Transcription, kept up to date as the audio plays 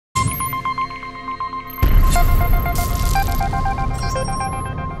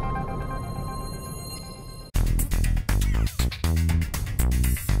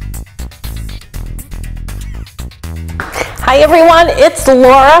Hi everyone, it's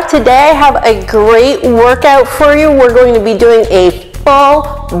Laura. Today I have a great workout for you. We're going to be doing a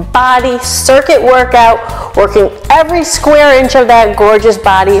full body circuit workout, working every square inch of that gorgeous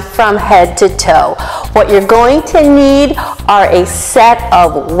body from head to toe. What you're going to need are a set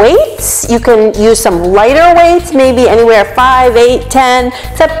of weights. You can use some lighter weights, maybe anywhere 5, 8, 10.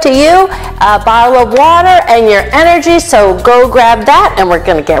 It's up to you. A bottle of water and your energy, so go grab that and we're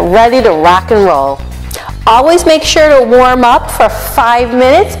going to get ready to rock and roll. Always make sure to warm up for 5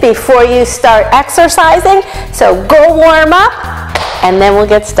 minutes before you start exercising. So go warm up and then we'll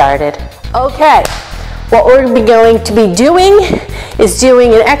get started. Okay, what we're going to be doing is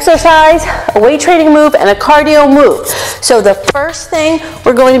doing an exercise, a weight training move, and a cardio move. So the first thing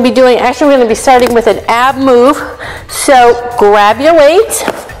we're going to be doing, actually we're going to be starting with an ab move. So grab your weights,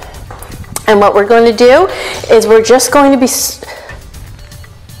 and what we're going to do is we're just going to be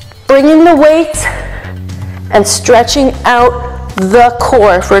bringing the weights and stretching out the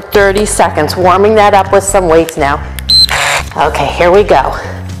core for 30 seconds, warming that up with some weights now. Okay, here we go.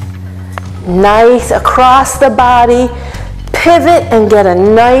 Nice across the body, pivot and get a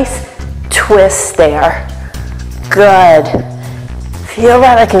nice twist there. Good. Feel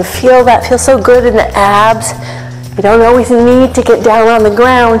that? I can feel that. Feels so good in the abs. You don't always need to get down on the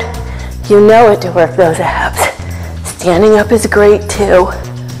ground. You know it to work those abs. Standing up is great too.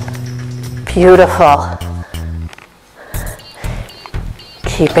 Beautiful.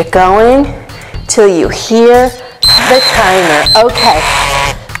 Keep it going till you hear the timer. Okay,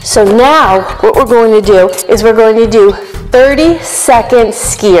 so now what we're going to do is we're going to do 30-second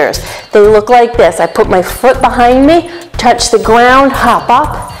skiers. They look like this. I put my foot behind me, touch the ground, hop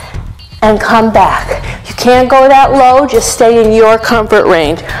up, and come back. You can't go that low, just stay in your comfort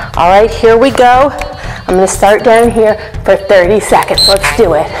range. All right, here we go. I'm gonna start down here for 30 seconds. Let's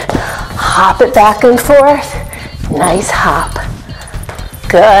do it. Hop it back and forth. Nice hop.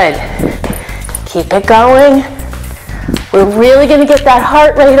 Good. Keep it going. We're really going to get that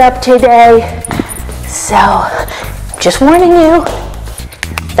heart rate up today. So, just warning you,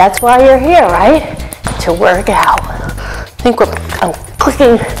 that's why you're here, right? To work out. I think I'm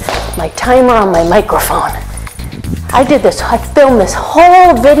clicking my timer on my microphone. I filmed this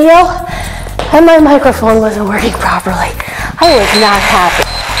whole video and my microphone wasn't working properly. I was not happy.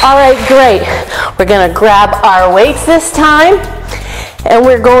 All right, great. We're going to grab our weights this time. And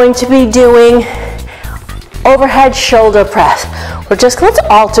we're going to be doing overhead shoulder press. Let's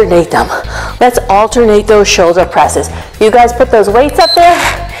alternate them. Let's alternate those shoulder presses. You guys put those weights up there.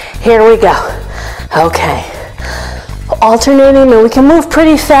 Here we go. Okay. Alternating, and we can move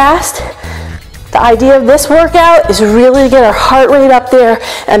pretty fast. The idea of this workout is really to get our heart rate up there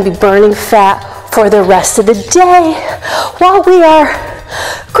and be burning fat for the rest of the day while we are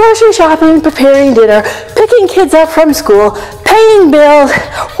grocery shopping, preparing dinner, picking kids up from school, paying bills,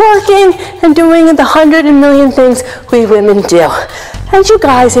 working, and doing the 100 million things we women do. And you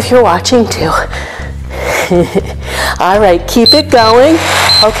guys, if you're watching too. All right, keep it going.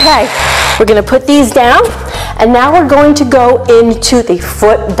 Okay, we're gonna put these down, and now we're going to go into the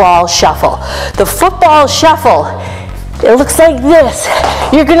football shuffle. The football shuffle, it looks like this.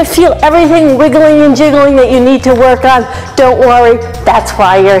 You're gonna feel everything wiggling and jiggling that you need to work on. Don't worry, that's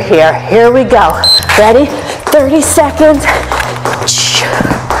why you're here. Here we go. Ready? 30 seconds.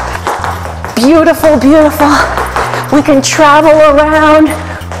 Beautiful, beautiful. We can travel around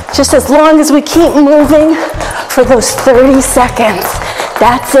just as long as we keep moving for those 30 seconds.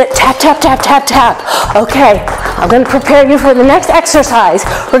 That's it. Tap, tap, tap, tap, tap. Okay, I'm gonna prepare you for the next exercise.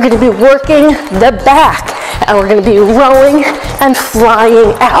 We're gonna be working the back, and we're gonna be rowing and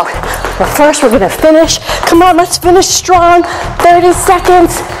flying out. But first, we're gonna finish. Come on, let's finish strong. 30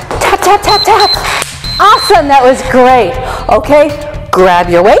 seconds. Tap, tap, tap, tap. Awesome, that was great. Okay, grab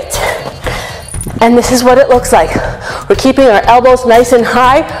your weight. And this is what it looks like. We're keeping our elbows nice and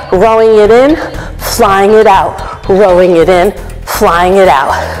high, rowing it in, flying it out. Rowing it in, flying it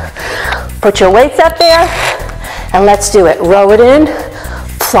out. Put your weights up there, and let's do it. Row it in,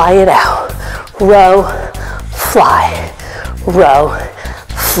 fly it out. Row, fly, row,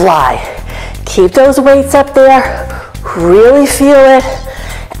 fly. Keep those weights up there. Really feel it,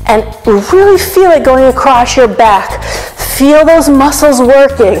 and really feel it going across your back. Feel those muscles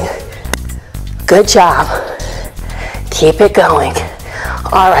working. Good job. Keep it going.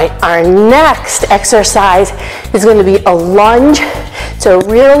 All right, our next exercise is going to be a lunge. It's a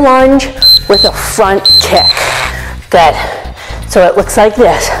rear lunge with a front kick. Good. So it looks like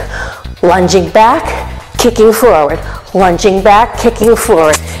this. Lunging back, kicking forward. Lunging back, kicking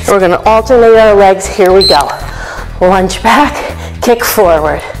forward. And we're going to alternate our legs. Here we go. Lunge back, kick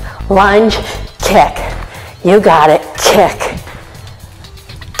forward. Lunge, kick. You got it. Kick,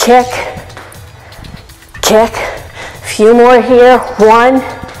 kick, kick. Few more here. 1,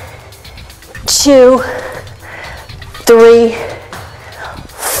 2, 3,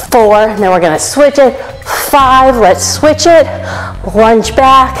 4. Now we're gonna switch it. 5, let's switch it. Lunge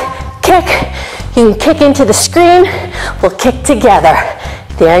back, kick. You can kick into the screen. We'll kick together.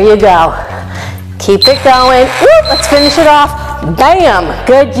 There you go. Keep it going. Woo, let's finish it off. Bam,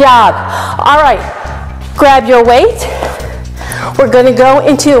 good job. All right, grab your weight. We're gonna go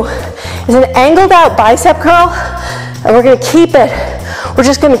into, it's an angled out bicep curl, and we're gonna keep it, we're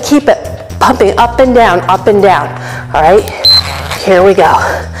just gonna keep it pumping up and down, all right? Here we go.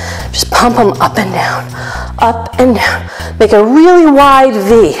 Just pump them up and down, up and down. Make a really wide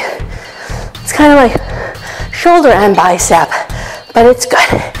V. It's kind of like shoulder and bicep, but it's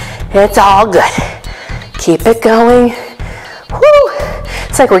good. It's all good. Keep it going. Woo!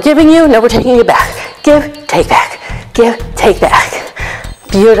 It's like we're giving you, no, we're taking it back. Give, take back. Give, take back.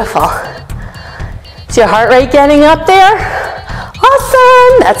 Beautiful. Is your heart rate getting up there?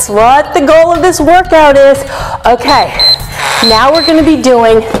 Awesome! That's what the goal of this workout is. Okay, now we're gonna be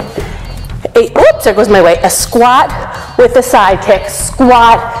doing a, oops, there goes my weight, a squat with a side kick.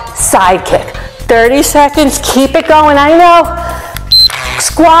 Squat, side kick. 30 seconds, keep it going, I know.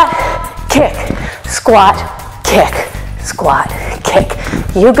 Squat, kick, squat, kick, squat, kick.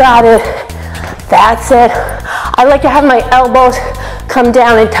 You got it. That's it. I like to have my elbows come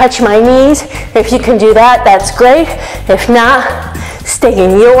down and touch my knees. If you can do that, that's great. If not, stay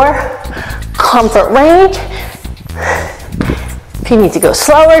in your comfort range. If you need to go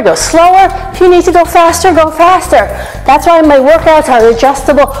slower, go slower. If you need to go faster, go faster. That's why my workouts are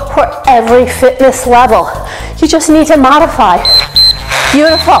adjustable for every fitness level. You just need to modify.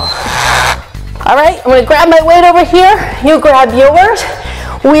 Beautiful. All right, I'm gonna grab my weight over here. You grab yours.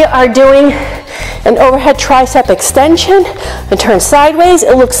 We are doing an overhead tricep extension and turn sideways.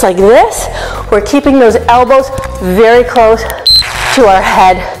 It looks like this. We're keeping those elbows very close to our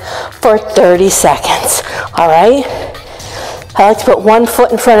head for 30 seconds. All right? I like to put one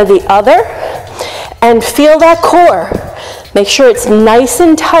foot in front of the other and feel that core. Make sure it's nice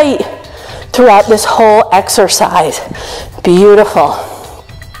and tight throughout this whole exercise. Beautiful.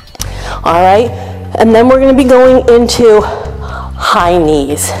 All right? And then we're going to be going into high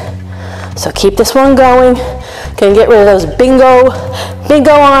knees. So keep this one going. Gonna get rid of those bingo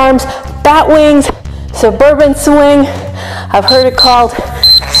arms, bat wings, suburban swing. I've heard it called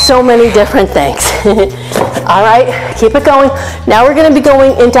so many different things. All right, keep it going. Now we're gonna be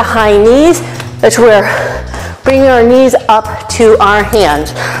going into high knees, which we're bringing our knees up to our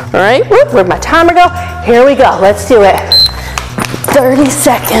hands. All right, where'd my timer go? Here we go, let's do it. 30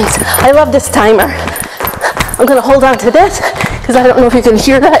 seconds. I love this timer. I'm gonna hold on to this because I don't know if you can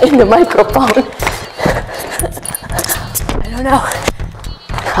hear that in the microphone. I don't know.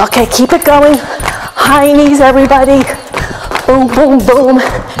 Okay, keep it going. High knees, everybody. Boom, boom, boom.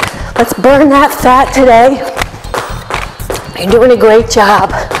 Let's burn that fat today. You're doing a great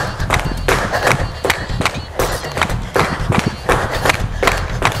job.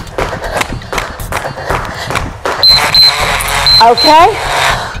 Okay,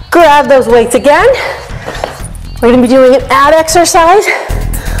 grab those weights again. We're going to be doing an ab exercise.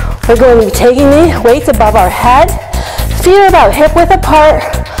 We're going to be taking the weights above our head. Feet are about hip width apart.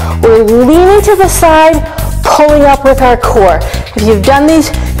 We're leaning to the side, pulling up with our core. If you've done these,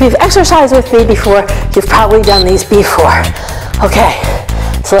 if you've exercised with me before, you've probably done these before. Okay,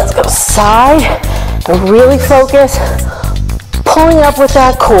 so let's go side and really focus. Pulling up with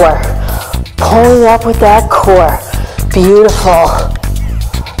that core. Pulling up with that core. Beautiful.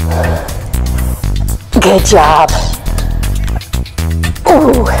 Good job.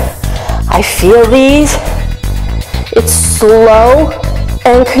 Ooh, I feel these. It's slow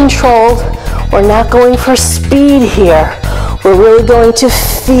and controlled. We're not going for speed here. We're really going to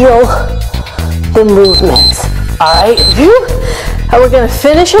feel the movements. All right, and we're gonna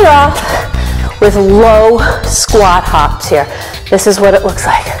finish it off with low squat hops here. This is what it looks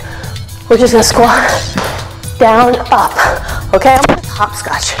like. We're just gonna squat down, up. Okay, I'm gonna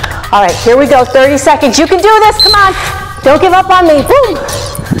hopscotch. All right, here we go, 30 seconds. You can do this, come on. Don't give up on me, boom.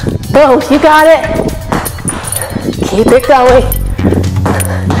 Boom, you got it. Keep it going.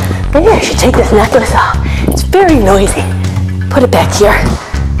 Maybe I should take this necklace off. It's very noisy. Put it back here.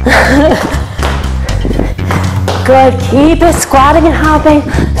 Good, keep it squatting and hopping.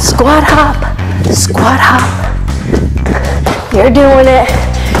 Squat, hop, squat, hop. You're doing it.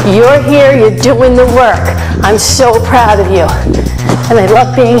 You're here, you're doing the work. I'm so proud of you. And I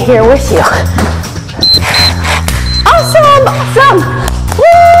love being here with you. Awesome, awesome.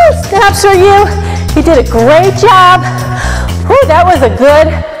 Woo, snaps for you. You did a great job. Whew, that was a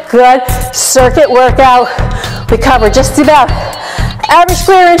good circuit workout. We covered just about every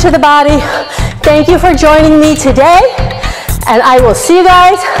square inch of the body. Thank you for joining me today, and I will see you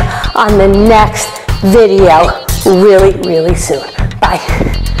guys on the next video really soon. Bye.